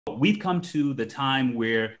we've come to the time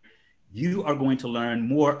where you are going to learn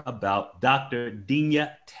more about Dr.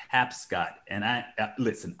 Denia Tapscott. And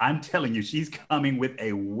listen, I'm telling you, she's coming with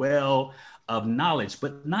a well of knowledge,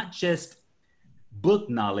 but not just book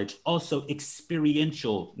knowledge, also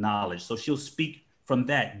experiential knowledge. So she'll speak from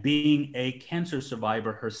that, being a cancer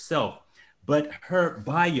survivor herself. But her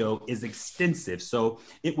bio is extensive, so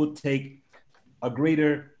it will take a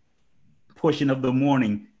greater portion of the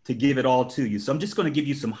morning to give it all to you. So I'm just going to give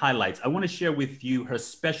you some highlights. I want to share with you her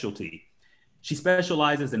specialty. She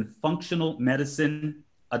specializes in functional medicine,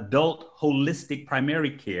 adult holistic primary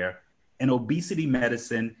care, and obesity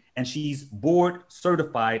medicine, and she's board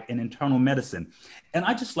certified in internal medicine. And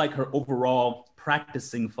I just like her overall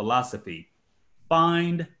practicing philosophy.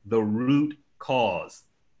 Find the root cause.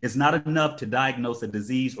 It's not enough to diagnose a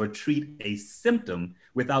disease or treat a symptom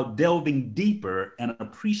without delving deeper and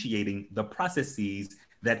appreciating the processes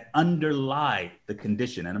that underlie the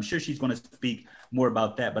condition. And I'm sure she's going to speak more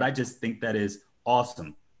about that, but I just think that is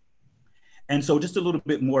awesome. And so just a little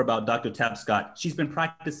bit more about Dr. Tapscott. She's been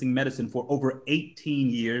practicing medicine for over 18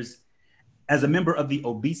 years. As a member of the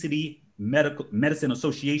Obesity Medicine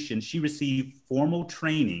Association, she received formal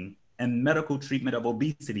training and medical treatment of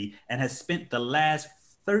obesity and has spent the last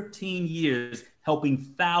 13 years helping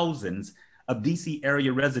thousands of DC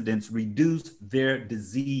area residents reduce their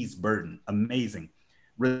disease burden. Amazing.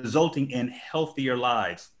 Resulting in healthier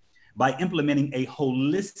lives. By implementing a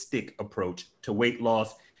holistic approach to weight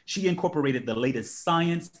loss, she incorporated the latest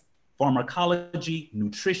science, pharmacology,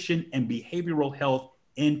 nutrition, and behavioral health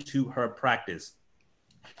into her practice.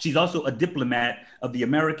 She's also a diplomat of the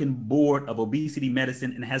American Board of Obesity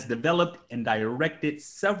Medicine and has developed and directed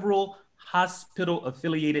several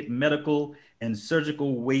hospital-affiliated medical and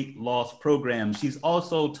surgical weight loss programs. She's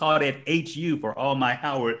also taught at HU for all my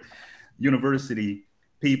Howard University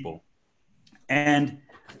people. And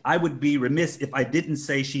I would be remiss if I didn't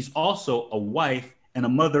say she's also a wife and a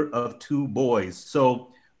mother of 2 boys.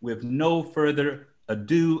 So with no further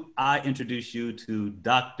ado, I introduce you to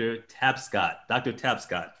Dr. Tapscott. Dr.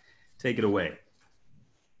 Tapscott, take it away.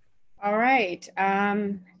 All right.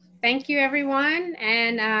 Thank you, everyone.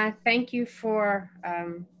 And thank you for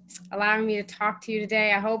allowing me to talk to you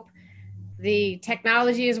today. I hope the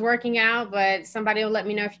technology is working out, but somebody will let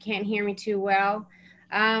me know if you can't hear me too well.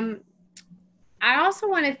 I also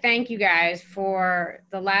want to thank you guys for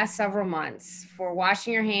the last several months for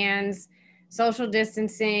washing your hands, social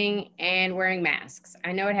distancing, and wearing masks.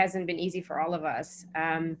 I know it hasn't been easy for all of us.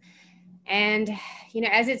 And, you know,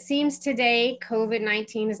 as it seems today,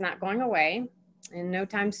 COVID-19 is not going away, in no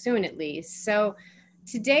time soon at least. So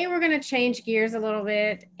today we're going to change gears a little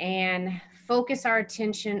bit and focus our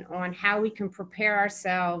attention on how we can prepare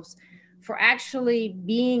ourselves for actually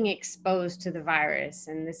being exposed to the virus.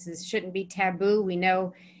 And this shouldn't be taboo. We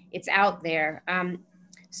know it's out there.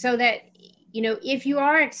 So that, you know, if you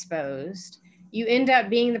are exposed, you end up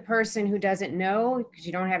being the person who doesn't know because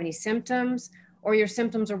you don't have any symptoms or your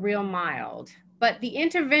symptoms are real mild. But the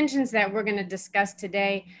interventions that we're going to discuss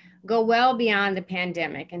today go well beyond the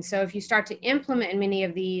pandemic. And so if you start to implement many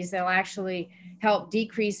of these, they'll actually help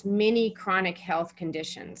decrease many chronic health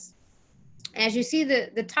conditions. As you see,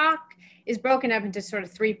 the talk is broken up into sort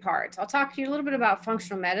of 3 parts. I'll talk to you a little bit about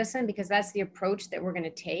functional medicine because that's the approach that we're going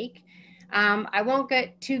to take. I won't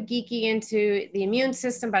get too geeky into the immune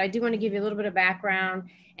system, but I do want to give you a little bit of background,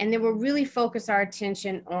 and then we'll really focus our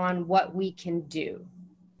attention on what we can do.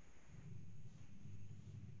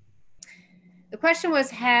 The question was,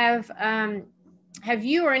 have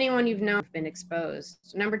you or anyone you've known been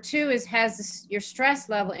exposed? Number 2 is, has your stress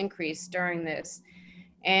level increased during this?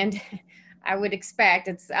 And I would expect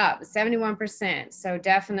it's up 71%. So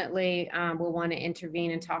definitely we'll want to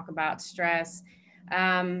intervene and talk about stress.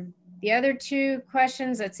 The other 2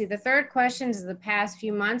 questions, let's see, the third question is the past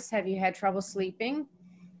few months, have you had trouble sleeping?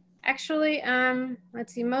 Actually,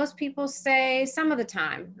 let's see, most people say some of the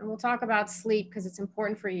time, and we'll talk about sleep because it's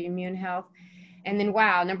important for your immune health. And then,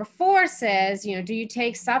 wow, number 4 says, you know, do you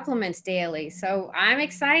take supplements daily? So I'm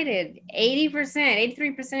excited. 80%,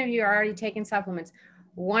 83% of you are already taking supplements.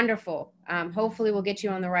 Wonderful. Hopefully we'll get you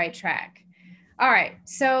on the right track. All right,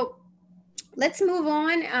 so let's move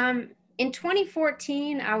on. In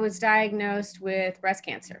 2014, I was diagnosed with breast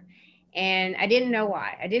cancer, and I didn't know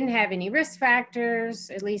why. I didn't have any risk factors,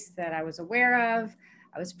 at least that I was aware of.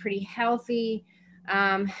 I was pretty healthy.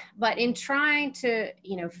 But in trying to,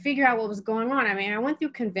 you know, figure out what was going on, I mean, I went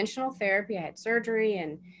through conventional therapy. I had surgery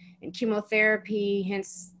and chemotherapy,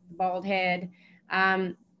 hence the bald head.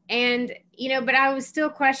 And, but I was still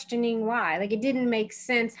questioning why. Like, it didn't make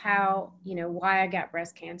sense how, why I got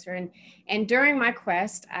breast cancer. And during my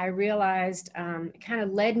quest, I realized it kind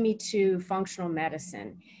of led me to functional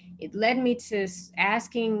medicine. It led me to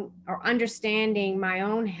asking or understanding my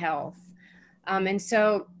own health. And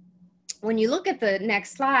so when you look at the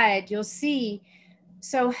next slide, you'll see,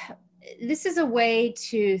 so this is a way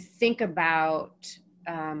to think about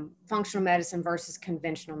functional medicine versus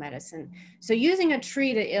conventional medicine. So using a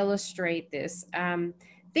tree to illustrate this,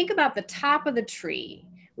 think about the top of the tree,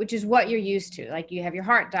 which is what you're used to. Like, you have your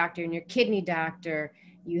heart doctor and your kidney doctor,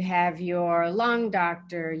 you have your lung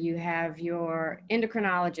doctor, you have your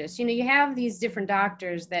endocrinologist, you have these different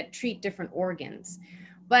doctors that treat different organs.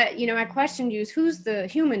 But, my question to you is, who's the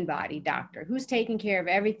human body doctor? Who's taking care of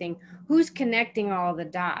everything? Who's connecting all the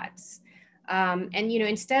dots? And,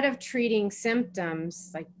 instead of treating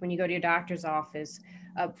symptoms, like when you go to your doctor's office,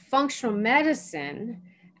 functional medicine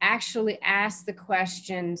actually asks the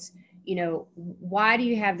questions, why do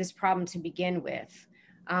you have this problem to begin with?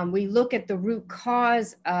 We look at the root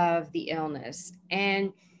cause of the illness,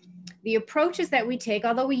 and the approaches that we take,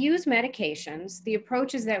 although we use medications, the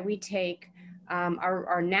approaches that we take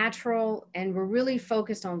are natural, and we're really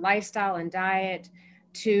focused on lifestyle and diet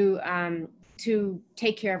to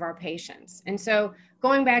take care of our patients. And so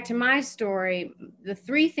going back to my story, the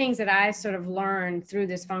three things that I sort of learned through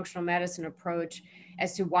this functional medicine approach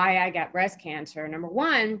as to why I got breast cancer. Number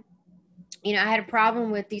one, I had a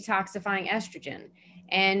problem with detoxifying estrogen.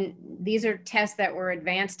 And these are tests that were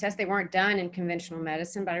advanced tests. They weren't done in conventional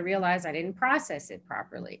medicine, but I realized I didn't process it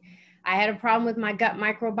properly. I had a problem with my gut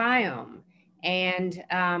microbiome. And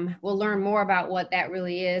we'll learn more about what that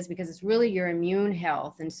really is, because it's really your immune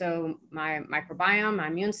health. And so my microbiome, my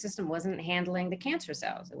immune system wasn't handling the cancer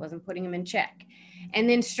cells. It wasn't putting them in check. And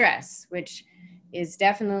then stress, which is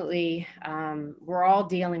definitely, we're all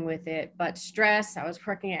dealing with it, but stress, I was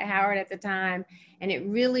working at Howard at the time, and it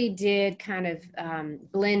really did kind of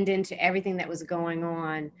blend into everything that was going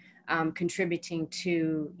on, contributing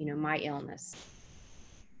to, my illness.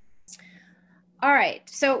 All right,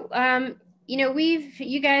 so,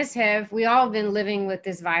 we all have been living with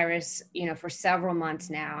this virus, for several months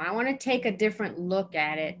now. I want to take a different look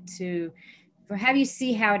at it to have you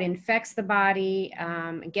see how it infects the body,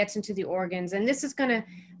 and gets into the organs. And this is going to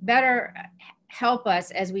better help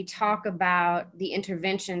us as we talk about the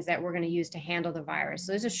interventions that we're going to use to handle the virus.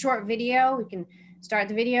 So there's a short video. We can start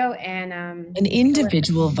the video. And an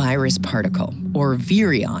individual virus particle, or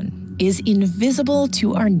virion, is invisible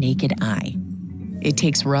to our naked eye. It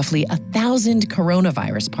takes roughly 1,000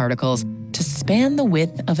 coronavirus particles to span the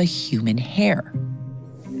width of a human hair.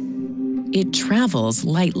 It travels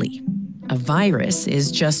lightly. A virus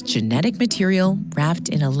is just genetic material wrapped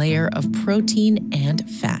in a layer of protein and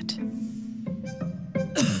fat,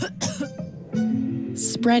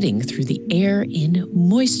 spreading through the air in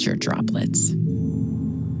moisture droplets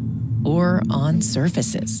or on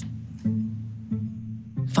surfaces,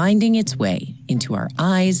 finding its way into our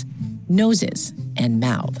eyes, noses, and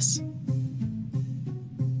mouths.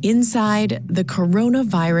 Inside, the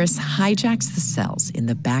coronavirus hijacks the cells in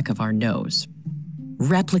the back of our nose,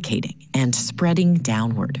 replicating and spreading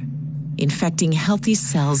downward, infecting healthy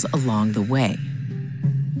cells along the way.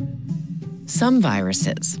 Some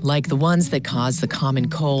viruses, like the ones that cause the common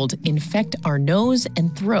cold, infect our nose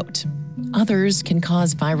and throat. Others can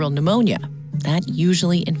cause viral pneumonia. That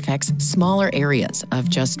usually infects smaller areas of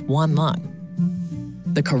just one lung.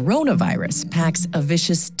 The coronavirus packs a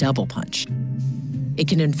vicious double punch. It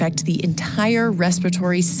can infect the entire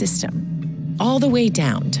respiratory system, all the way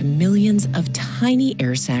down to millions of tiny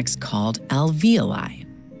air sacs called alveoli.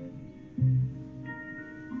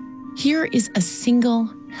 Here is a single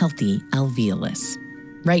healthy alveolus.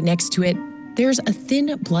 Right next to it, there's a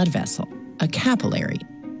thin blood vessel, a capillary.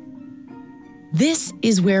 This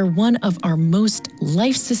is where one of our most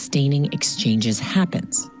life-sustaining exchanges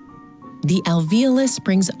happens. The alveolus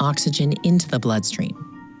brings oxygen into the bloodstream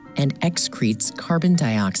and excretes carbon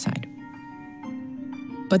dioxide.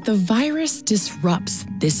 But the virus disrupts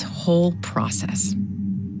this whole process.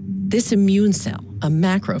 This immune cell, a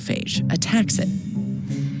macrophage, attacks it.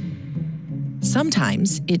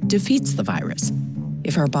 Sometimes it defeats the virus.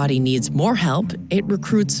 If our body needs more help, it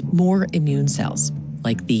recruits more immune cells,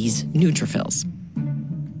 like these neutrophils.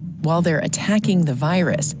 While they're attacking the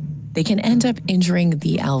virus, they can end up injuring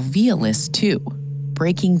the alveolus too,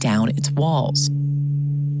 breaking down its walls.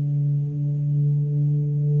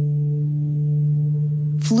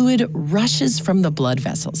 Fluid rushes from the blood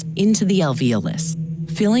vessels into the alveolus,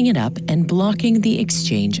 filling it up and blocking the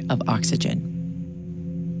exchange of oxygen.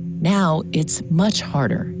 Now it's much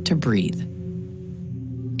harder to breathe.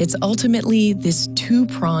 It's ultimately this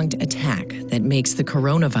two-pronged attack that makes the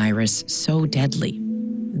coronavirus so deadly.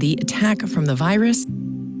 The attack from the virus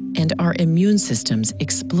and our immune system's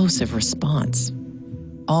explosive response.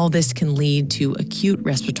 All this can lead to acute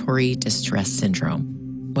respiratory distress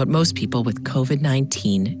syndrome, what most people with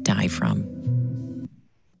COVID-19 die from.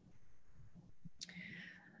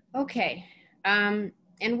 Okay, and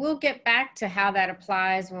we'll get back to how that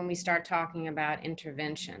applies when we start talking about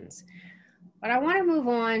interventions. But I want to move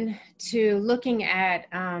on to looking at,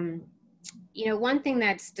 one thing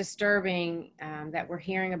that's disturbing that we're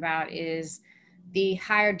hearing about is the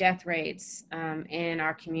higher death rates in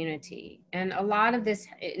our community. And a lot of this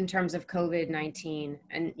in terms of COVID-19,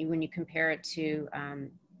 and when you compare it to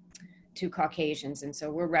Caucasians, and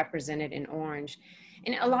so we're represented in orange.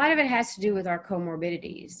 And a lot of it has to do with our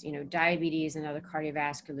comorbidities, diabetes and other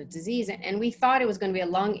cardiovascular disease. And we thought it was going to be a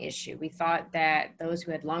lung issue. We thought that those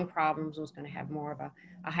who had lung problems was going to have more of a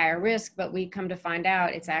higher risk, but we come to find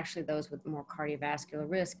out it's actually those with more cardiovascular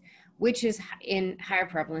risk, which is in higher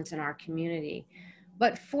prevalence in our community.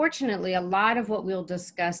 But fortunately, a lot of what we'll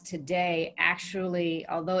discuss today actually,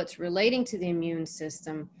 although it's relating to the immune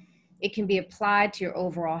system, it can be applied to your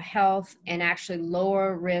overall health and actually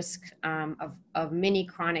lower risk of many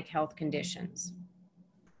chronic health conditions.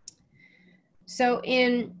 So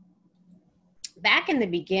back in the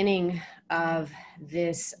beginning of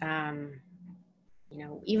this,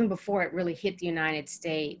 even before it really hit the United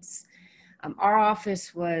States, our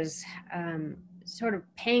office was sort of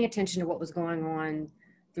paying attention to what was going on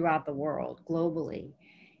throughout the world globally.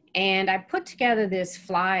 And I put together this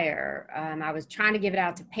flyer. I was trying to give it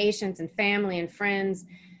out to patients and family and friends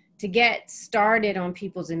to get started on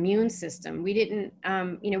people's immune system. We didn't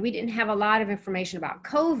have a lot of information about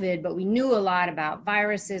COVID, but we knew a lot about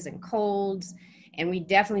viruses and colds, and we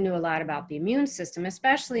definitely knew a lot about the immune system,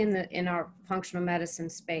 especially in our functional medicine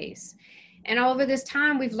space. And over this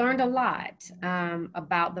time, we've learned a lot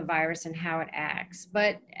about the virus and how it acts.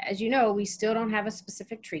 But as you know, we still don't have a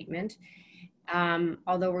specific treatment.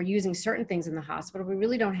 Although we're using certain things in the hospital, we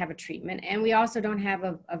really don't have a treatment, and we also don't have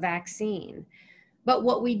a vaccine. But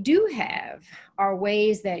what we do have are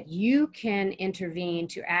ways that you can intervene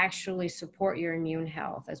to actually support your immune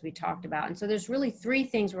health, as we talked about. And so there's really three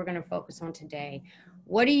things we're going to focus on today.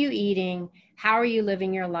 What are you eating? How are you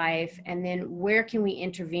living your life? And then where can we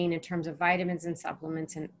intervene in terms of vitamins and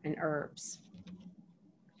supplements and herbs?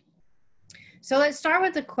 So let's start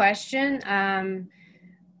with the question.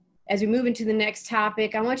 As we move into the next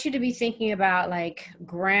topic, I want you to be thinking about like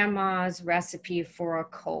grandma's recipe for a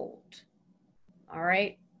cold. All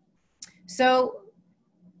right. So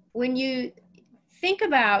when you think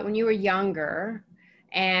about when you were younger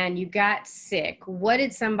and you got sick, what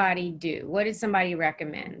did somebody do? What did somebody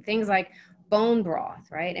recommend? Things like bone broth,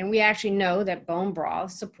 right? And we actually know that bone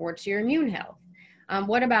broth supports your immune health.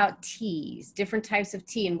 What about teas, different types of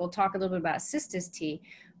tea? And we'll talk a little bit about cistus tea.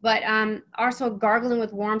 But also gargling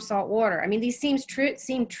with warm salt water. I mean, these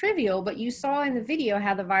seem trivial, but you saw in the video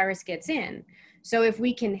how the virus gets in. So if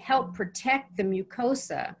we can help protect the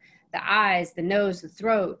mucosa, the eyes, the nose, the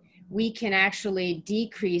throat, we can actually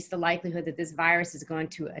decrease the likelihood that this virus is going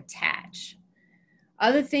to attach.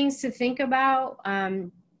 Other things to think about,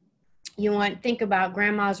 think about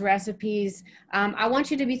grandma's recipes. I want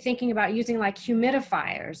you to be thinking about using like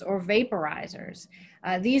humidifiers or vaporizers.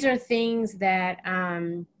 These are things that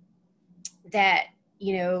I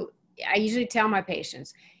usually tell my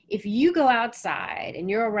patients, if you go outside and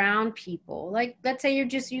you're around people, like let's say you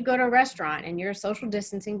go to a restaurant and you're social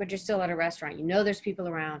distancing, but you're still at a restaurant, there's people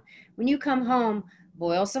around. When you come home,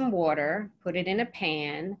 boil some water, put it in a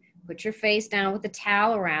pan, put your face down with a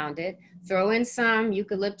towel around it, throw in some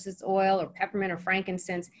eucalyptus oil or peppermint or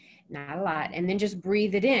frankincense, not a lot, and then just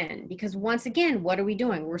breathe it in. Because once again, what are we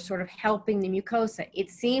doing? We're sort of helping the mucosa. It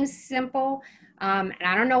seems simple, and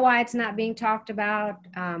I don't know why it's not being talked about,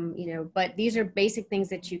 but these are basic things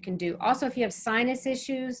that you can do. Also, if you have sinus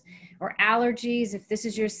issues or allergies, if this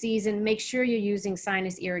is your season, make sure you're using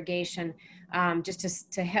sinus irrigation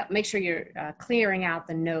just to help make sure you're clearing out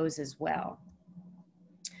the nose as well.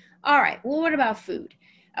 All right, well, what about food?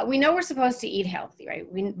 We know we're supposed to eat healthy, right?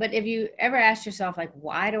 But if you ever asked yourself, like,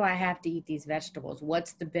 why do I have to eat these vegetables?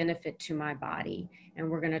 What's the benefit to my body? And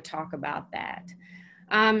we're going to talk about that.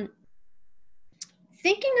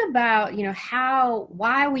 Thinking about,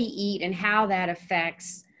 why we eat and how that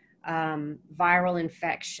affects viral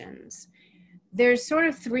infections. There's sort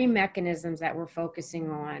of three mechanisms that we're focusing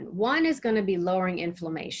on. One is going to be lowering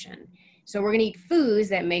inflammation. So we're going to eat foods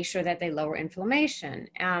that make sure that they lower inflammation.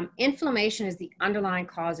 Inflammation is the underlying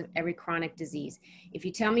cause of every chronic disease. If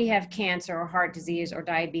you tell me you have cancer or heart disease or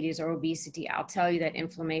diabetes or obesity, I'll tell you that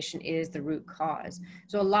inflammation is the root cause.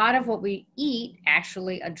 So a lot of what we eat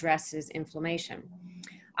actually addresses inflammation.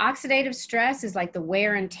 Oxidative stress is like the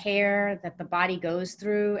wear and tear that the body goes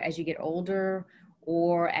through as you get older,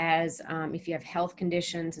 or as if you have health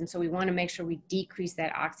conditions. And so we want to make sure we decrease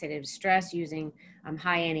that oxidative stress using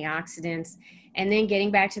high antioxidants. And then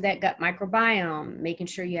getting back to that gut microbiome, making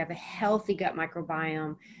sure you have a healthy gut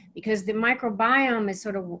microbiome, because the microbiome is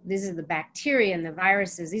sort of, this is the bacteria and the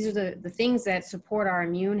viruses. These are the things that support our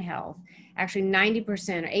immune health. Actually 90%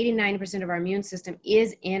 or 80-90% of our immune system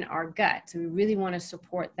is in our gut. So we really want to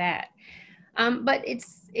support that. But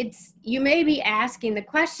you may be asking the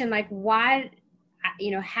question, like, why,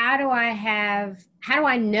 how do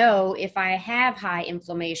I know if I have high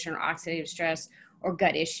inflammation or oxidative stress or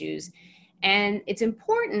gut issues? And it's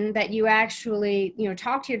important that you actually,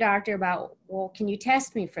 talk to your doctor about, well, can you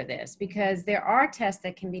test me for this? Because there are tests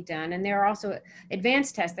that can be done, and there are also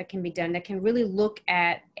advanced tests that can be done that can really look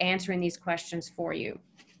at answering these questions for you.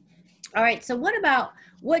 All right, so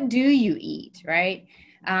what do you eat, right?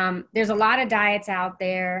 There's a lot of diets out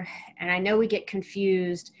there, and I know we get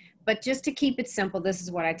confused, but just to keep it simple, this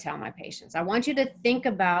is what I tell my patients. I want you to think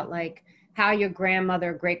about like how your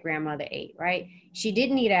grandmother or great-grandmother ate, right? She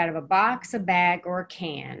didn't eat out of a box, a bag, or a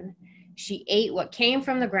can. She ate what came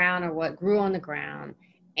from the ground or what grew on the ground,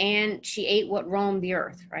 and she ate what roamed the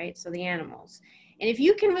earth, right? So the animals. And if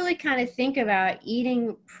you can really kind of think about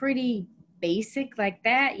eating pretty basic like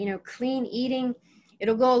that, clean eating,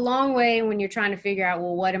 it'll go a long way when you're trying to figure out,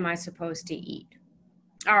 well, what am I supposed to eat?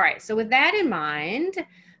 All right, so with that in mind,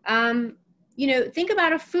 think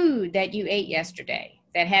about a food that you ate yesterday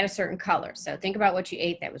that had a certain color. So think about what you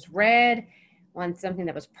ate that was red, something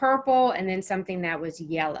that was purple, and then something that was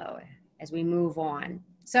yellow as we move on.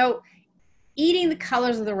 So eating the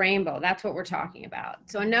colors of the rainbow, that's what we're talking about.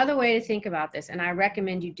 So another way to think about this, and I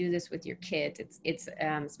recommend you do this with your kids, it's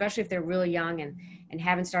especially if they're really young and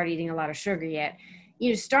haven't started eating a lot of sugar yet,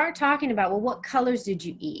 start talking about, well, what colors did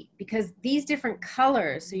you eat? Because these different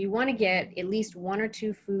colors, so you want to get at least 1 or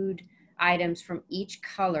 2 food items from each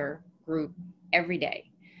color group every day.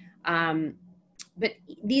 But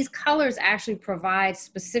these colors actually provide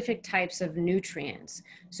specific types of nutrients.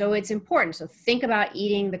 So it's important. So think about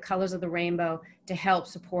eating the colors of the rainbow to help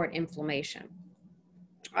support inflammation.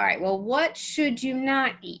 All right, well, what should you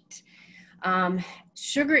not eat?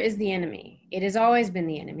 Sugar is the enemy. It has always been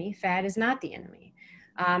the enemy. Fat is not the enemy.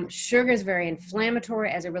 Sugar is very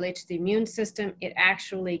inflammatory as it relates to the immune system. It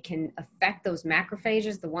actually can affect those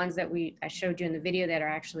macrophages, the ones that I showed you in the video that are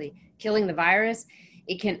actually killing the virus.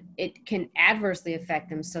 It can adversely affect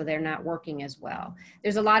them, so they're not working as well.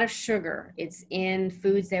 There's a lot of sugar. It's in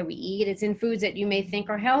foods that we eat. It's in foods that you may think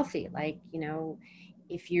are healthy. Like,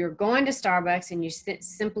 if you're going to Starbucks and you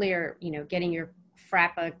simply are, getting your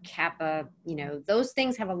Frappa, Kappa, those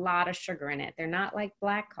things have a lot of sugar in it. They're not like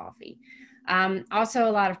black coffee. Also,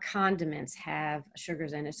 a lot of condiments have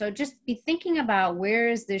sugars in it. So just be thinking about, where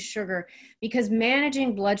is this sugar? Because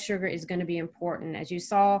managing blood sugar is going to be important. As you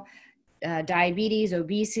saw, diabetes,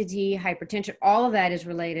 obesity, hypertension, all of that is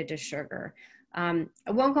related to sugar. I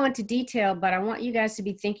won't go into detail, but I want you guys to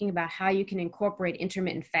be thinking about how you can incorporate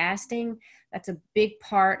intermittent fasting. That's a big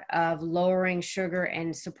part of lowering sugar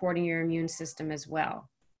and supporting your immune system as well.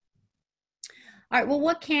 All right, well,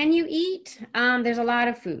 what can you eat? There's a lot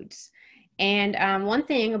of foods. And one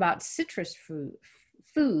thing about citrus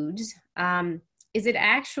foods is it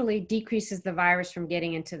actually decreases the virus from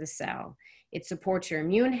getting into the cell. It supports your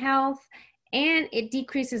immune health, and it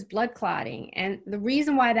decreases blood clotting. And the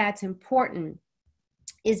reason why that's important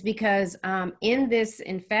is because in this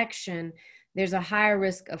infection, there's a higher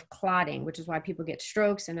risk of clotting, which is why people get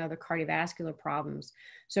strokes and other cardiovascular problems.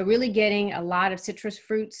 So really getting a lot of citrus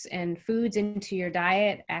fruits and foods into your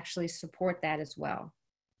diet actually support that as well.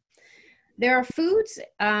 There are foods,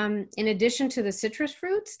 in addition to the citrus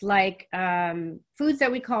fruits, like foods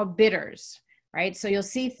that we call bitters, right? So you'll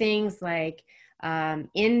see things like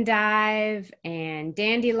endive and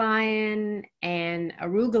dandelion and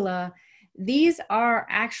arugula. These are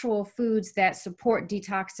actual foods that support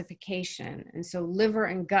detoxification, and so liver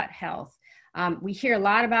and gut health. We hear a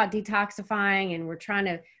lot about detoxifying, and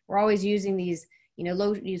we're always using these,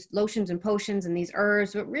 use lotions and potions and these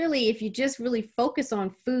herbs, but really, if you just really focus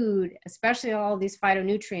on food, especially all these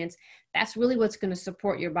phytonutrients, that's really what's going to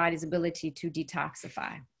support your body's ability to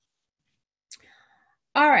detoxify.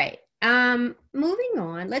 All right. Moving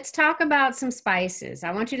on, let's talk about some spices.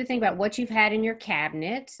 I want you to think about what you've had in your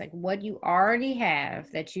cabinet, like what you already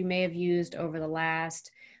have that you may have used over the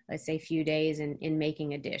last, let's say, few days in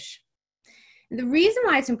making a dish. And the reason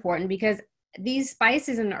why it's important, because these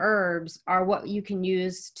spices and herbs are what you can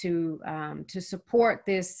use to support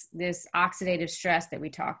this oxidative stress that we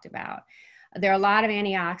talked about. There are a lot of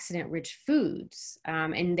antioxidant-rich foods,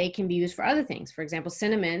 and they can be used for other things. For example,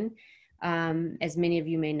 cinnamon, as many of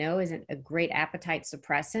you may know, is a great appetite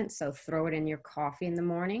suppressant, so throw it in your coffee in the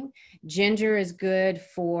morning. Ginger is good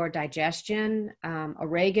for digestion.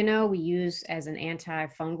 Oregano we use as an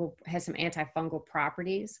antifungal, has some antifungal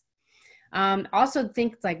properties. Also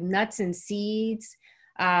things like nuts and seeds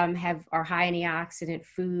are high antioxidant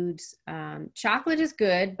foods. Chocolate is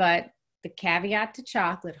good, but the caveat to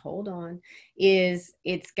chocolate, hold on, is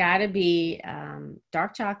it's got to be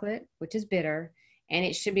dark chocolate, which is bitter, and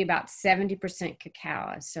it should be about 70%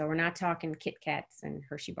 cacao. So we're not talking Kit Kats and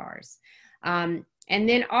Hershey bars. And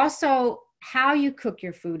then also how you cook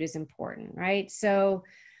your food is important, right? So,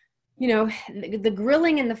 you know, the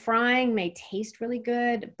grilling and the frying may taste really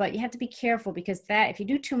good, but you have to be careful, because that, if you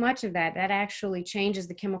do too much of that, that actually changes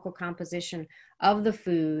the chemical composition of the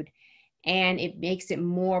food, and it makes it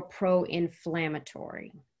more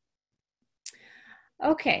pro-inflammatory.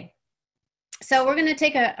 Okay, so we're going to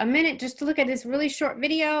take a minute just to look at this really short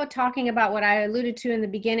video talking about what I alluded to in the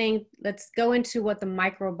beginning. Let's go into what the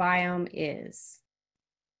microbiome is.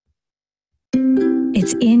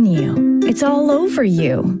 It's in you. It's all over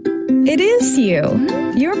you. It is you.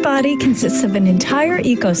 Your body consists of an entire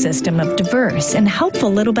ecosystem of diverse and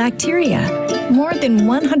helpful little bacteria, more than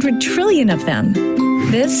 100 trillion of them.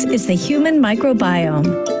 This is the human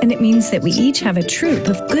microbiome, and it means that we each have a troop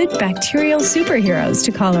of good bacterial superheroes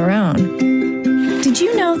to call our own. Did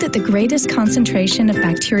you know that the greatest concentration of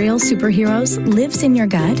bacterial superheroes lives in your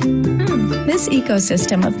gut? This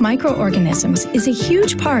ecosystem of microorganisms is a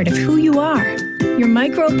huge part of who you are. Your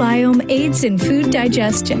microbiome aids in food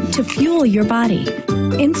digestion to fuel your body,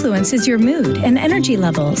 influences your mood and energy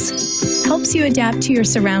levels, helps you adapt to your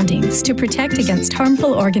surroundings to protect against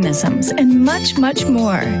harmful organisms, and much, much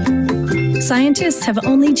more. Scientists have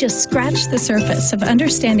only just scratched the surface of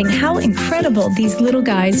understanding how incredible these little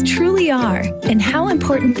guys truly are and how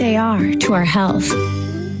important they are to our health.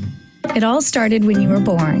 It all started when you were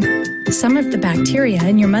born. Some of the bacteria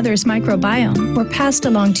in your mother's microbiome were passed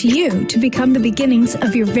along to you to become the beginnings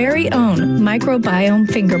of your very own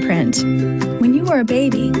microbiome fingerprint. When you were a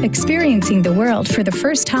baby, experiencing the world for the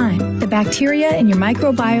first time, the bacteria in your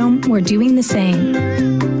microbiome were doing the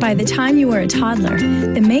same. By the time you were a toddler,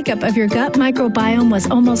 the makeup of your gut microbiome was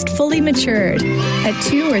almost fully matured. At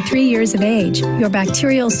 2 or 3 years of age, your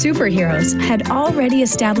bacterial superheroes had already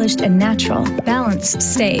established a natural, balanced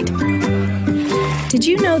state. Did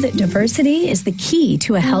you know that diversity is the key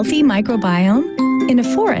to a healthy microbiome? In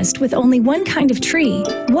a forest with only one kind of tree,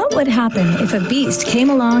 what would happen if a beast came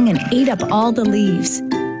along and ate up all the leaves?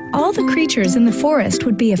 All the creatures in the forest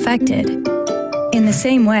would be affected. In the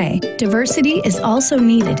same way, diversity is also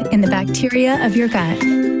needed in the bacteria of your gut.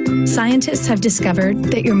 Scientists have discovered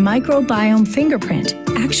that your microbiome fingerprint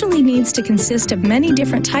actually needs to consist of many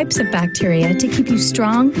different types of bacteria to keep you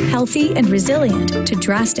strong, healthy, and resilient to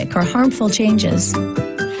drastic or harmful changes.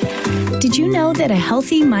 Did you know that a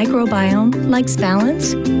healthy microbiome likes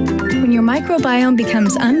balance? When your microbiome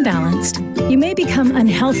becomes unbalanced, you may become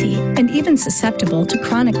unhealthy and even susceptible to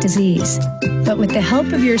chronic disease. But with the help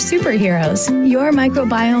of your superheroes, your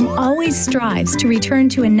microbiome always strives to return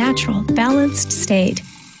to a natural, balanced state.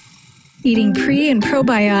 Eating pre- and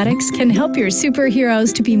probiotics can help your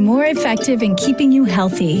superheroes to be more effective in keeping you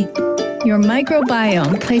healthy. Your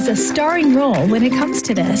microbiome plays a starring role when it comes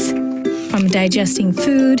to this. From digesting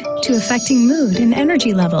food, to affecting mood and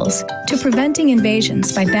energy levels, to preventing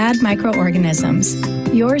invasions by bad microorganisms.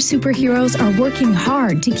 Your superheroes are working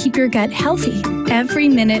hard to keep your gut healthy every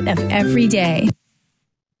minute of every day.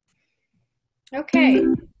 Okay,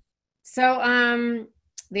 so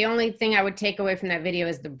the only thing I would take away from that video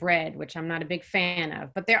is the bread, which I'm not a big fan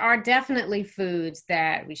of. But there are definitely foods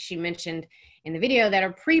that she mentioned in the video that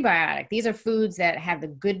are prebiotic. These are foods that have the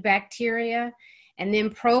good bacteria. And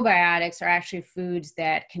then probiotics are actually foods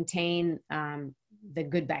that contain the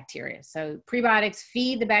good bacteria. So prebiotics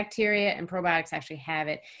feed the bacteria and probiotics actually have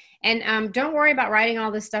it. And don't worry about writing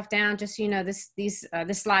all this stuff down. Just so you know, this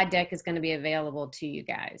slide deck is going to be available to you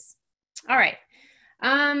guys. All right.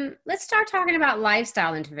 Let's start talking about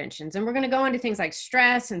lifestyle interventions. And we're going to go into things like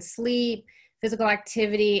stress and sleep, physical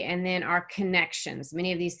activity, and then our connections.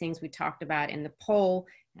 Many of these things we talked about in the poll.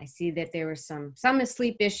 I see that there were some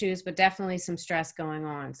sleep issues, but definitely some stress going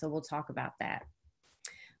on. So we'll talk about that.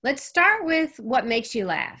 Let's start with what makes you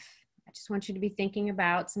laugh. I just want you to be thinking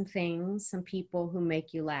about some things, some people who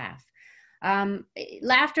make you laugh.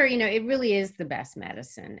 Laughter, it really is the best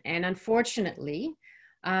medicine. And unfortunately,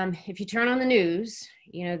 if you turn on the news,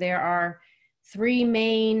 there are three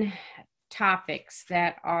main topics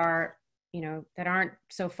that are, that aren't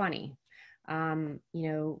so funny.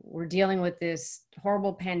 We're dealing with this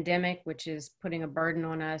horrible pandemic, which is putting a burden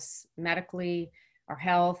on us medically, our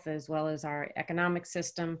health, as well as our economic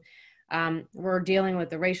system. We're dealing with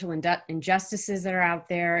the racial injustices that are out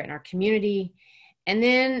there in our community. And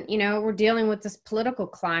then, we're dealing with this political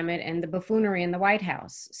climate and the buffoonery in the White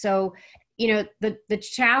House. So, the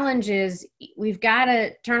challenge is we've got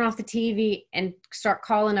to turn off the TV and start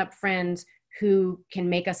calling up friends who can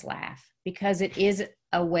make us laugh, because it is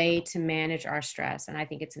a way to manage our stress. And I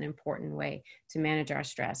think it's an important way to manage our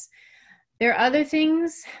stress. There are other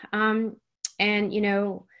things.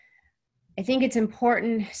 I think it's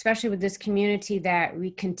important, especially with this community, that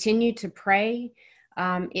we continue to pray.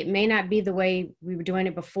 It may not be the way we were doing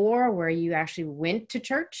it before, where you actually went to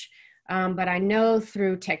church. But I know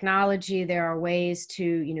through technology, there are ways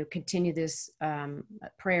to, continue this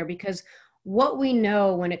prayer, because what we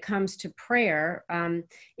know when it comes to prayer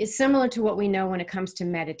is similar to what we know when it comes to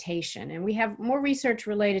meditation. And we have more research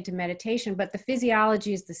related to meditation, but the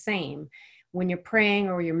physiology is the same when you're praying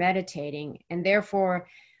or you're meditating. And therefore,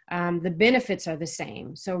 the benefits are the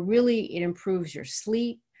same. So really, it improves your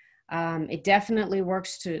sleep. It definitely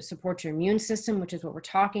works to support your immune system, which is what we're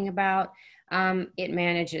talking about. It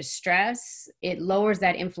manages stress. It lowers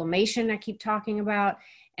that inflammation I keep talking about.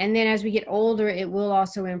 And then as we get older, it will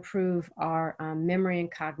also improve our memory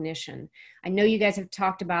and cognition. I know you guys have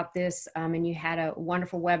talked about this and you had a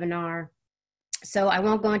wonderful webinar. So I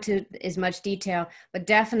won't go into as much detail, but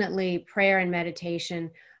definitely prayer and meditation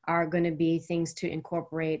are going to be things to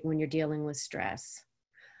incorporate when you're dealing with stress.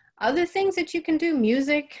 Other things that you can do: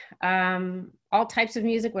 music, all types of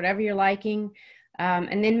music, whatever you're liking.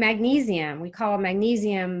 And then magnesium. We call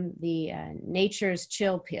magnesium the nature's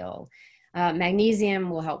chill pill. Magnesium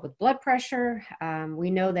will help with blood pressure. We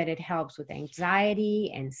know that it helps with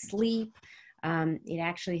anxiety and sleep. It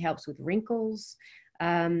actually helps with wrinkles.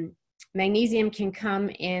 Magnesium can come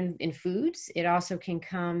in foods. It also can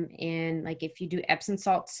come in, like if you do Epsom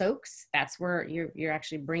salt soaks, that's where you're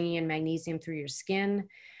actually bringing in magnesium through your skin.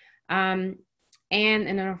 And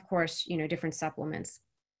then of course, different supplements.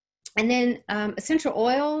 And then essential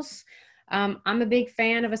oils. I'm a big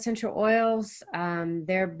fan of essential oils.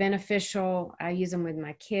 They're beneficial. I use them with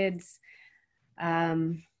my kids.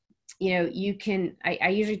 You can, I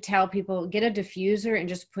usually tell people, get a diffuser and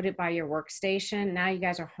just put it by your workstation. Now you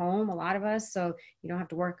guys are home, a lot of us, so you don't have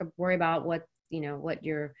to worry about what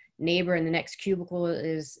your neighbor in the next cubicle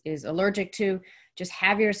is allergic to. Just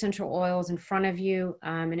have your essential oils in front of you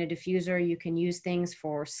in a diffuser. You can use things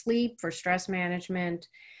for sleep, for stress management.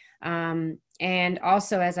 And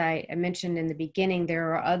also, as I mentioned in the beginning,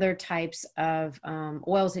 there are other types of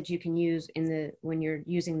oils that you can use when you're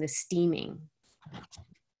using the steaming.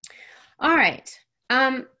 All right.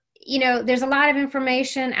 There's a lot of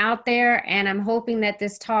information out there, and I'm hoping that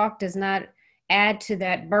this talk does not add to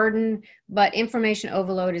that burden, but information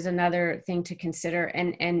overload is another thing to consider,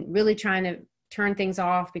 and really trying to turn things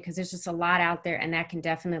off, because there's just a lot out there, and that can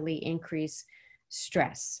definitely increase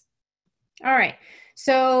stress. All right.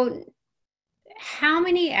 So how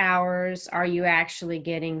many hours are you actually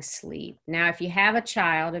getting sleep? Now, if you have a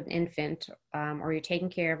child, an infant, or you're taking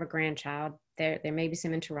care of a grandchild, there may be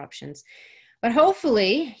some interruptions. But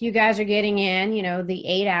hopefully you guys are getting in, the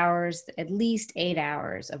 8 hours, at least 8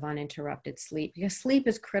 hours of uninterrupted sleep, because sleep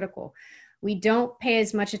is critical. We don't pay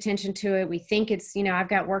as much attention to it. We think it's, I've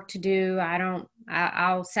got work to do.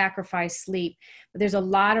 I'll sacrifice sleep. But there's a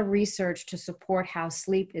lot of research to support how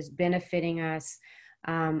sleep is benefiting us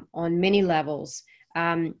on many levels.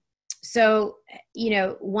 So,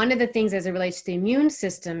 one of the things as it relates to the immune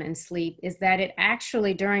system and sleep is that it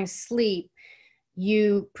actually, during sleep,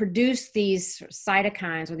 you produce these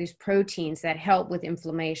cytokines or these proteins that help with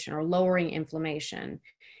inflammation or lowering inflammation.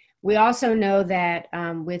 We also know that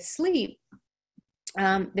with sleep,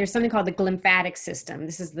 there's something called the lymphatic system.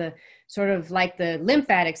 This is the sort of like the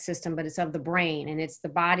lymphatic system, but it's of the brain, and it's the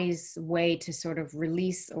body's way to sort of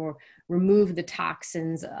release or remove the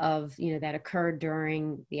toxins of, that occurred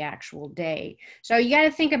during the actual day. So you got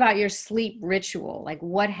to think about your sleep ritual, like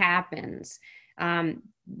what happens,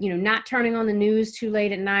 not turning on the news too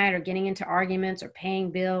late at night or getting into arguments or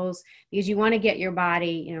paying bills, because you want to get your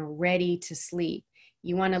body, ready to sleep.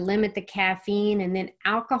 You want to limit the caffeine, and then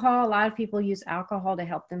alcohol. A lot of people use alcohol to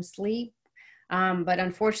help them sleep. But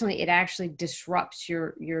unfortunately, it actually disrupts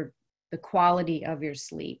your the quality of your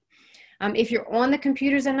sleep. If you're on the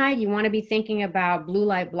computers at night, you want to be thinking about blue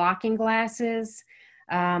light blocking glasses.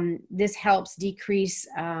 This helps decrease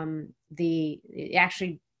it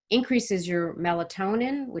actually increases your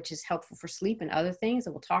melatonin, which is helpful for sleep and other things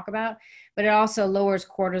that we'll talk about, but it also lowers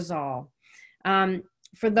cortisol.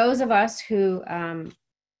 For those of us who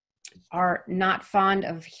are not fond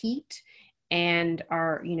of heat and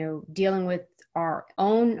are, dealing with our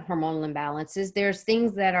own hormonal imbalances, there's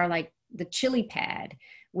things that are like the chili pad,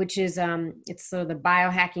 which is, it's sort of the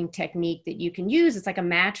biohacking technique that you can use. It's like a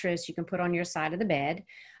mattress you can put on your side of the bed,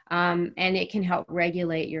 and it can help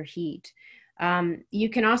regulate your heat. You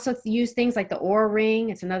can also use things like the Oura Ring.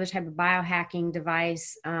 It's another type of biohacking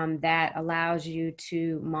device that allows you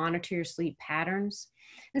to monitor your sleep patterns.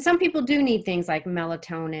 And some people do need things like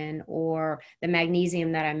melatonin or the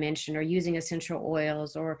magnesium that I mentioned, or using essential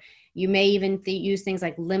oils, or you may even use things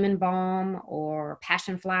like lemon balm or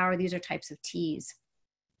passion flower. These are types of teas.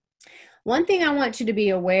 One thing I want you to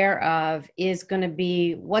be aware of is going to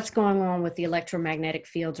be what's going on with the electromagnetic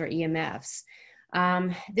fields, or EMFs.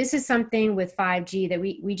 This is something with 5G that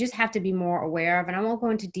we just have to be more aware of, and I won't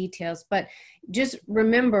go into details, but just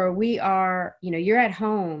remember, we are, you're at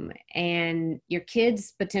home and your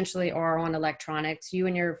kids potentially are on electronics, you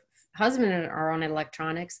and your husband are on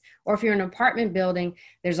electronics, or if you're in an apartment building,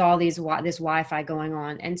 there's all this Wi-Fi going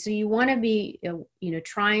on. And so you want to be,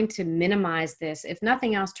 trying to minimize this. If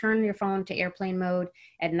nothing else, turn your phone to airplane mode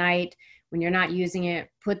at night. When you're not using it,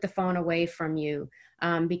 put the phone away from you.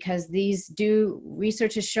 Because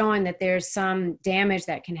research is showing that there's some damage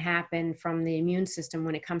that can happen from the immune system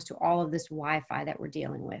when it comes to all of this Wi-Fi that we're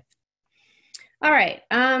dealing with. All right.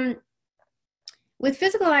 With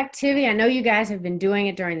physical activity, I know you guys have been doing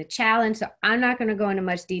it during the challenge, so I'm not going to go into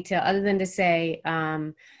much detail other than to say,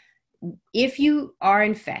 if you are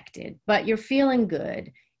infected, but you're feeling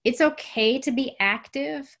good, it's okay to be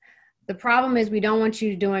active. The problem is we don't want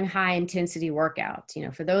you doing high intensity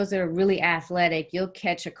workouts. For those that are really athletic, you'll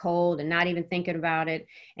catch a cold and not even thinking about it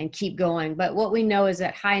and keep going. But what we know is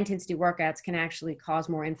that high intensity workouts can actually cause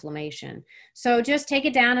more inflammation. So just take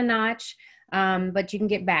it down a notch, but you can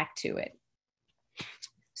get back to it.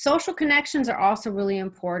 Social connections are also really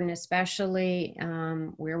important, especially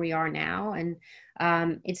where we are now. And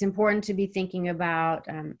it's important to be thinking about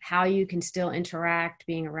how you can still interact,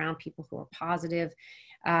 being around people who are positive.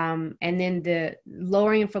 And then the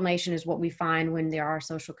lowering inflammation is what we find when there are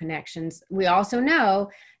social connections. We also know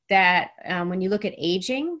that when you look at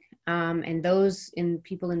aging and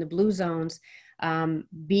people in the blue zones,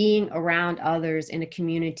 being around others in a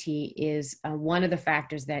community is one of the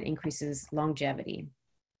factors that increases longevity.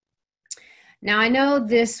 Now, I know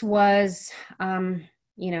this was,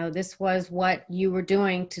 this was what you were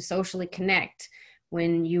doing to socially connect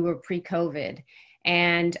when you were pre-COVID.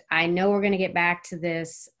 And I know we're going to get back to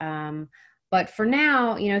this, but for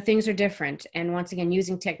now, things are different. And once again,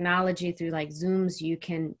 using technology through like Zooms, you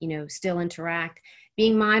can, still interact.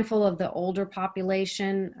 Being mindful of the older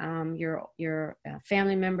population, your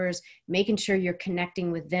family members, making sure you're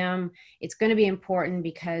connecting with them. It's going to be important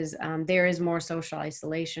because there is more social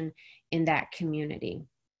isolation in that community.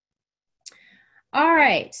 All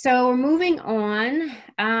right, so we're moving on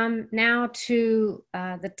now to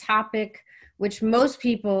the topic which most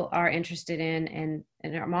people are interested in, and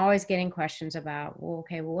I'm always getting questions about, well,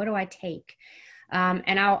 what do I take?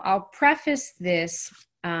 And I'll preface this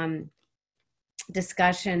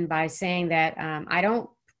discussion by saying that I'm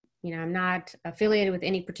not affiliated with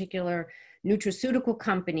any particular nutraceutical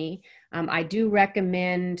company. I do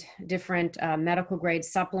recommend different medical grade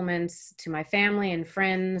supplements to my family and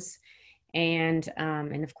friends, and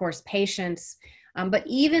of course patients. But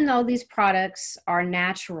even though these products are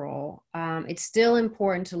natural, it's still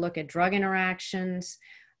important to look at drug interactions,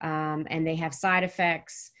 and they have side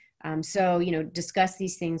effects. So, discuss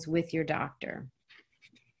these things with your doctor.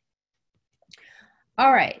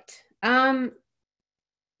 All right. I've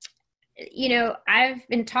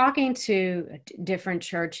been talking to different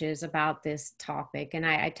churches about this topic, and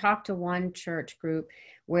I talked to one church group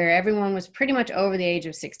where everyone was pretty much over the age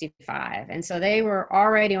of 65. And so they were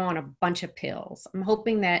already on a bunch of pills. I'm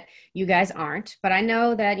hoping that you guys aren't, but I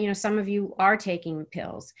know that, some of you are taking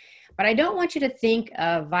pills. But I don't want you to think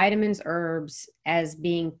of vitamins, herbs as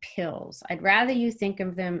being pills. I'd rather you think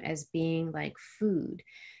of them as being like food.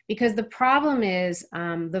 Because the problem is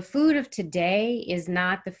the food of today is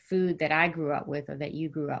not the food that I grew up with or that you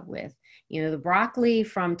grew up with. The broccoli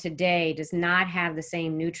from today does not have the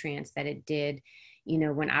same nutrients that it did you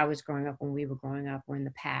know, when I was growing up, when we were growing up, or in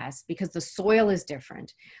the past, because the soil is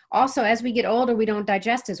different. Also, as we get older, we don't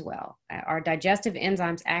digest as well. Our digestive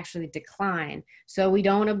enzymes actually decline, so we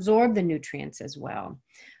don't absorb the nutrients as well.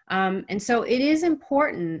 And so it is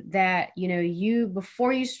important that, you know, you,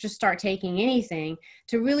 before you just start taking anything,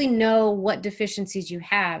 to really know what deficiencies you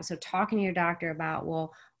have. So talking to your doctor about,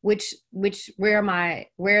 well, where are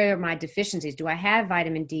my deficiencies? Do I have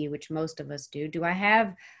vitamin D, which most of us do? Do I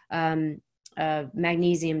have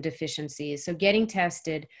magnesium deficiencies? So getting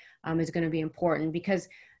tested is going to be important, because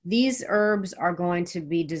these herbs are going to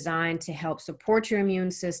be designed to help support your immune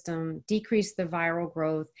system, decrease the viral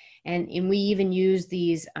growth, and we even use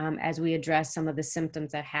these as we address some of the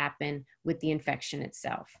symptoms that happen with the infection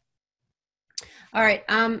itself. All right,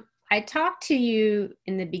 I talked to you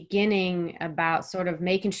in the beginning about sort of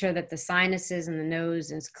making sure that the sinuses and the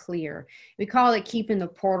nose is clear. We call it keeping the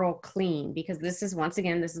portal clean, because this is, once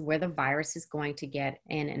again, this is where the virus is going to get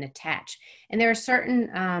in and attach. And there are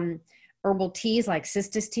certain herbal teas like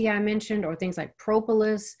cistus tea I mentioned, or things like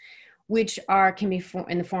propolis, which can be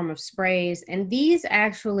in the form of sprays. And these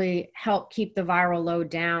actually help keep the viral load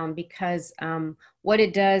down, because what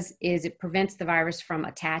it does is it prevents the virus from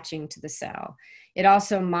attaching to the cell. It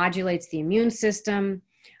also modulates the immune system.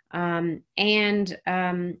 And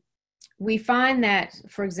we find that,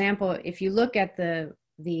 for example, if you look at the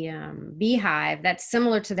beehive, that's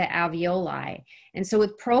similar to the alveoli. And so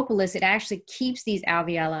with propolis, it actually keeps these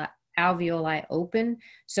alveoli open,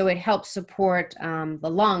 so it helps support the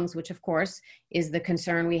lungs, which of course is the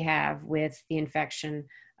concern we have with the infection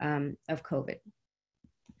of COVID.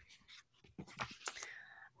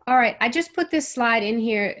 All right, I just put this slide in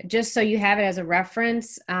here just so you have it as a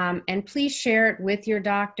reference, and please share it with your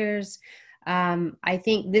doctors. I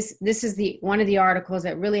think this is one of the articles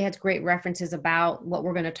that really has great references about what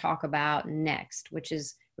we're going to talk about next, which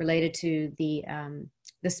is related to the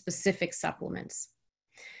specific supplements.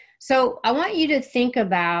 So I want you to think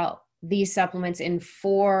about these supplements in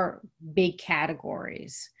 4 big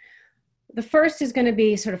categories. The first is going to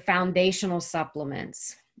be sort of foundational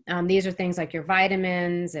supplements. These are things like your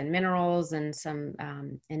vitamins and minerals and some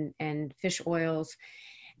and fish oils.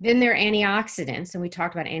 Then there are antioxidants, and we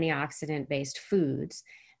talked about antioxidant-based foods.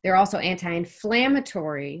 There are also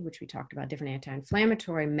anti-inflammatory, which we talked about, different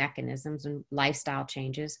anti-inflammatory mechanisms and lifestyle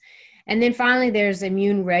changes. And then finally, there's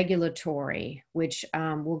immune regulatory, which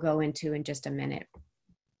we'll go into in just a minute.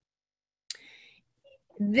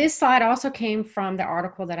 This slide also came from the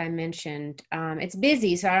article that I mentioned. It's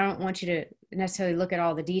busy, so I don't want you to necessarily look at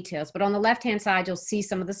all the details, but on the left-hand side, you'll see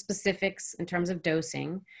some of the specifics in terms of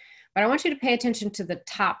dosing. But I want you to pay attention to the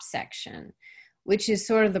top section, which is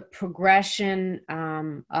sort of the progression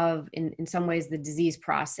of, in some ways, the disease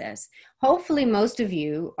process. Hopefully, most of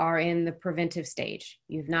you are in the preventive stage.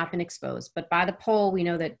 You've not been exposed. But by the poll, we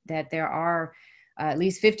know that there are at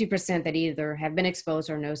least 50% that either have been exposed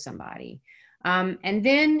or know somebody. And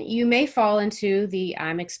then you may fall into the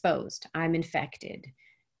I'm exposed, I'm infected.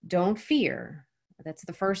 Don't fear. That's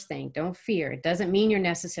the first thing. Don't fear. It doesn't mean you're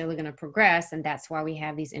necessarily going to progress, and that's why we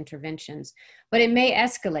have these interventions. But it may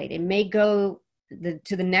escalate. It may go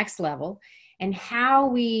to the next level. And how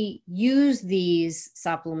we use these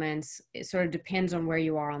supplements, it sort of depends on where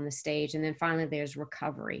you are on the stage. And then finally, there's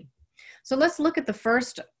recovery. So let's look at the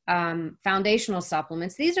first foundational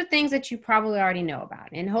supplements. These are things that you probably already know about,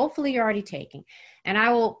 and hopefully you're already taking. And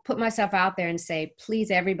I will put myself out there and say,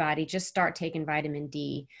 please, everybody, just start taking vitamin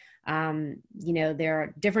D. You know, there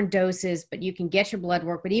are different doses, but you can get your blood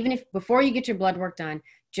work. But even if before you get your blood work done,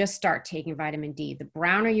 just start taking vitamin D. The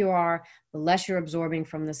browner you are, the less you're absorbing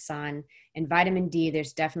from the sun. And vitamin D,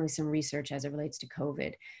 there's definitely some research as it relates to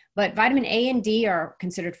COVID. But vitamin A and D are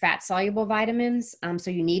considered fat-soluble vitamins,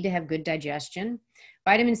 so you need to have good digestion.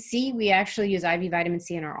 Vitamin C, we actually use IV vitamin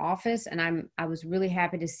C in our office, and I was really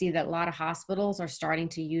happy to see that a lot of hospitals are starting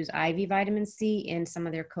to use IV vitamin C in some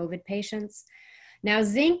of their COVID patients. Now,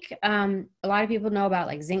 zinc, a lot of people know about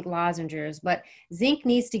like zinc lozenges, but zinc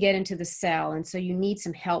needs to get into the cell, and so you need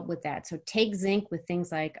some help with that. So take zinc with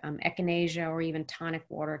things like echinacea or even tonic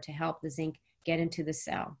water to help the zinc get into the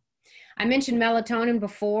cell. I mentioned melatonin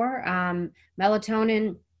before.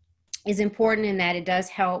 Melatonin is important in that it does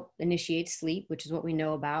help initiate sleep, which is what we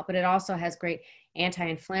know about, but it also has great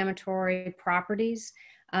anti-inflammatory properties.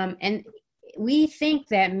 And we think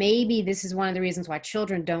that maybe this is one of the reasons why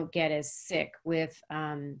children don't get as sick with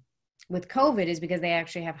COVID, is because they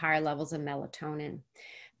actually have higher levels of melatonin.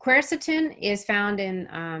 Quercetin is found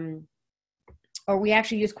in, or we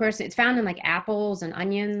actually use quercetin. It's found in like apples and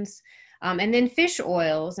onions. And then fish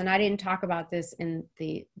oils, and I didn't talk about this in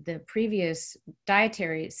the previous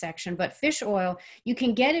dietary section, but fish oil, you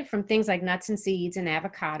can get it from things like nuts and seeds and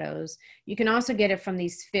avocados. You can also get it from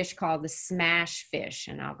these fish called the smash fish,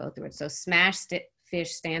 and I'll go through it. So smash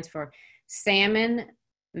fish stands for salmon,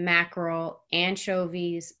 mackerel,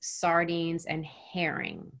 anchovies, sardines, and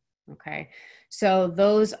herring. Okay, so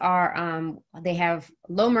those are, they have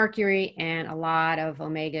low mercury and a lot of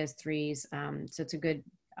omega-3s, so it's a good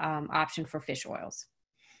option for fish oils.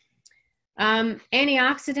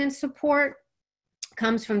 Antioxidant support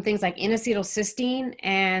comes from things like N-acetylcysteine,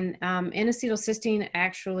 and N-acetylcysteine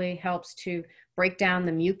actually helps to break down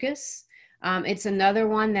the mucus. It's another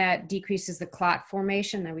one that decreases the clot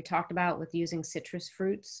formation that we talked about with using citrus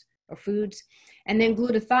fruits or foods. And then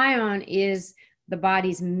glutathione is the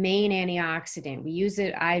body's main antioxidant. We use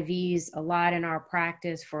it IVs a lot in our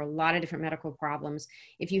practice for a lot of different medical problems.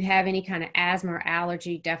 If you have any kind of asthma or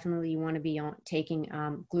allergy, definitely you want to be taking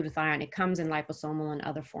glutathione. It comes in liposomal and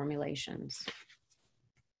other formulations.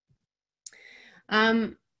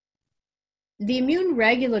 The immune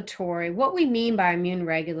regulatory, what we mean by immune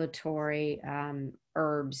regulatory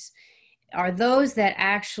herbs are those that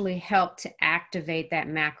actually help to activate that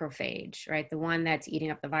macrophage, right? The one that's eating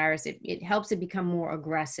up the virus. It helps it become more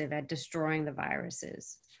aggressive at destroying the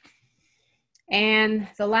viruses. And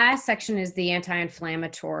the last section is the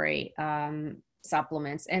anti-inflammatory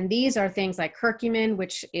supplements. And these are things like curcumin,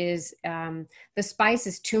 which is, the spice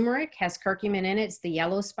is turmeric, has curcumin in it. It's the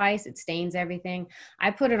yellow spice. It stains everything. I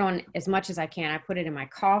put it on as much as I can. I put it in my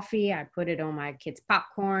coffee. I put it on my kids'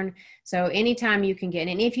 popcorn. So anytime you can get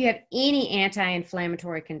it. And if you have any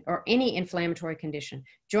anti-inflammatory or any inflammatory condition,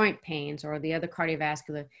 joint pains or the other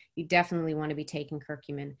cardiovascular, you definitely want to be taking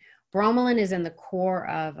curcumin. Bromelain is in the core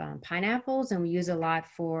of pineapples, and we use a lot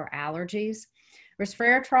for allergies.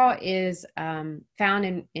 Resveratrol is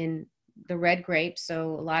found in the red grapes.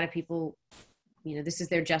 So a lot of people, this is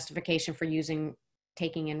their justification for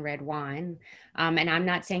taking in red wine. And I'm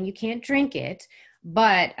not saying you can't drink it,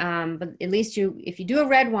 but at least if you do a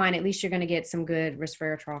red wine, at least you're going to get some good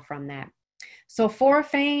resveratrol from that.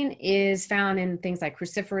 Sulforaphane is found in things like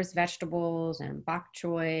cruciferous vegetables and bok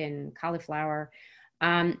choy and cauliflower.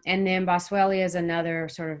 And then boswellia is another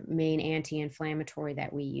sort of main anti-inflammatory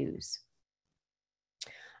that we use.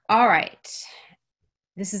 All right,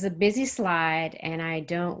 this is a busy slide, and I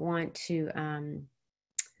don't want you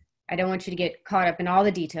to get caught up in all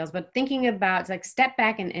the details, but thinking about, like, step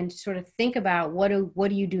back and sort of think about what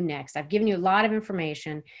do you do next? I've given you a lot of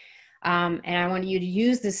information, and I want you to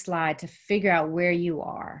use this slide to figure out where you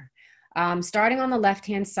are. Starting on the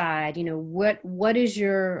left-hand side, what is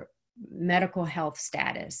your medical health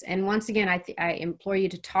status? And once again, I implore you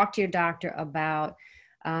to talk to your doctor about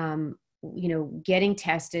getting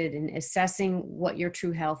tested and assessing what your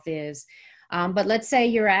true health is. But let's say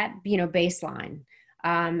you're at, baseline,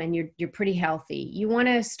 and you're pretty healthy. You want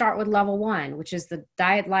to start with level 1, which is the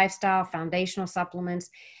diet, lifestyle, foundational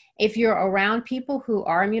supplements. If you're around people who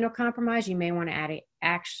are immunocompromised, you may want to add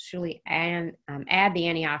the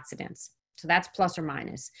antioxidants. So that's plus or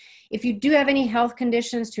minus. If you do have any health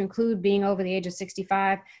conditions, to include being over the age of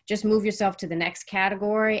 65, just move yourself to the next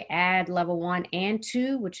category, add level 1 and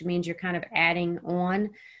 2, which means you're kind of adding on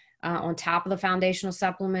top of the foundational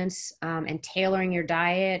supplements and tailoring your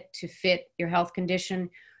diet to fit your health condition.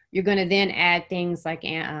 You're going to then add things like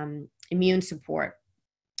immune support.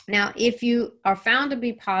 Now, if you are found to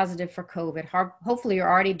be positive for COVID, hopefully you're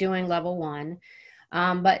already doing level 1.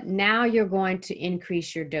 But now you're going to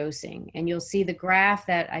increase your dosing, and you'll see the graph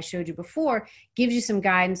that I showed you before gives you some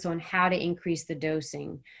guidance on how to increase the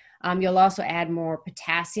dosing. You'll also add more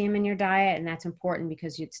potassium in your diet, and that's important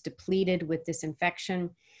because it's depleted with this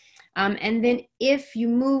infection. And then if you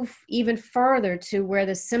move even further to where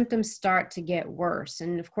the symptoms start to get worse,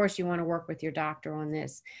 and of course you want to work with your doctor on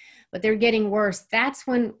this, but they're getting worse, that's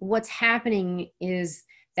when what's happening is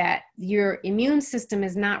that your immune system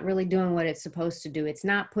is not really doing what it's supposed to do. It's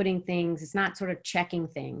not it's not sort of checking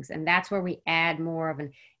things. And that's where we add more of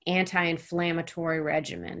an anti-inflammatory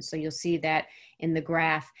regimen. So you'll see that in the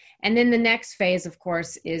graph. And then the next phase, of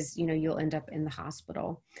course, is, you'll end up in the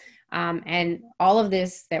hospital. And all of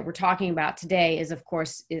this that we're talking about today is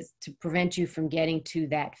to prevent you from getting to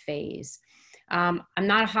that phase. I'm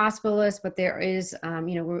not a hospitalist, but there is,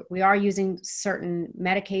 we are using certain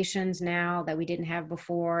medications now that we didn't have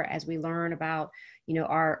before as we learn about,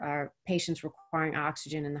 our patients requiring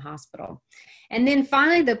oxygen in the hospital. And then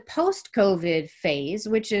finally, the post-COVID phase,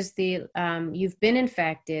 which is you've been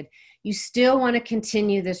infected, you still want to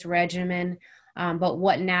continue this regimen. But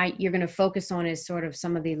what now you're going to focus on is sort of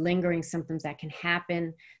some of the lingering symptoms that can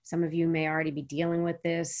happen. Some of you may already be dealing with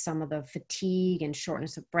this, some of the fatigue and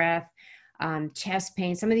shortness of breath, chest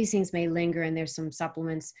pain. Some of these things may linger, and there's some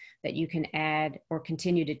supplements that you can add or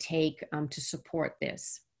continue to take to support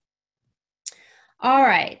this. All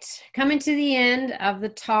right, coming to the end of the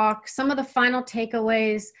talk, some of the final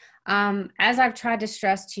takeaways. As I've tried to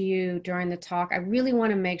stress to you during the talk, I really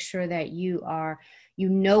want to make sure that you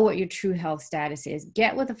know what your true health status is.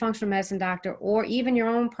 Get with a functional medicine doctor or even your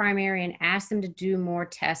own primary and ask them to do more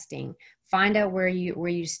testing. Find out where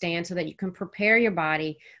you stand so that you can prepare your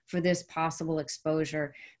body for this possible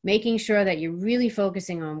exposure, making sure that you're really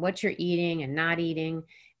focusing on what you're eating and not eating,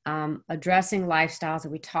 addressing lifestyles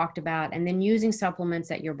that we talked about, and then using supplements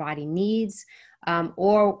that your body needs,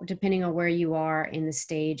 or depending on where you are in the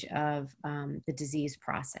stage of the disease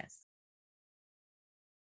process.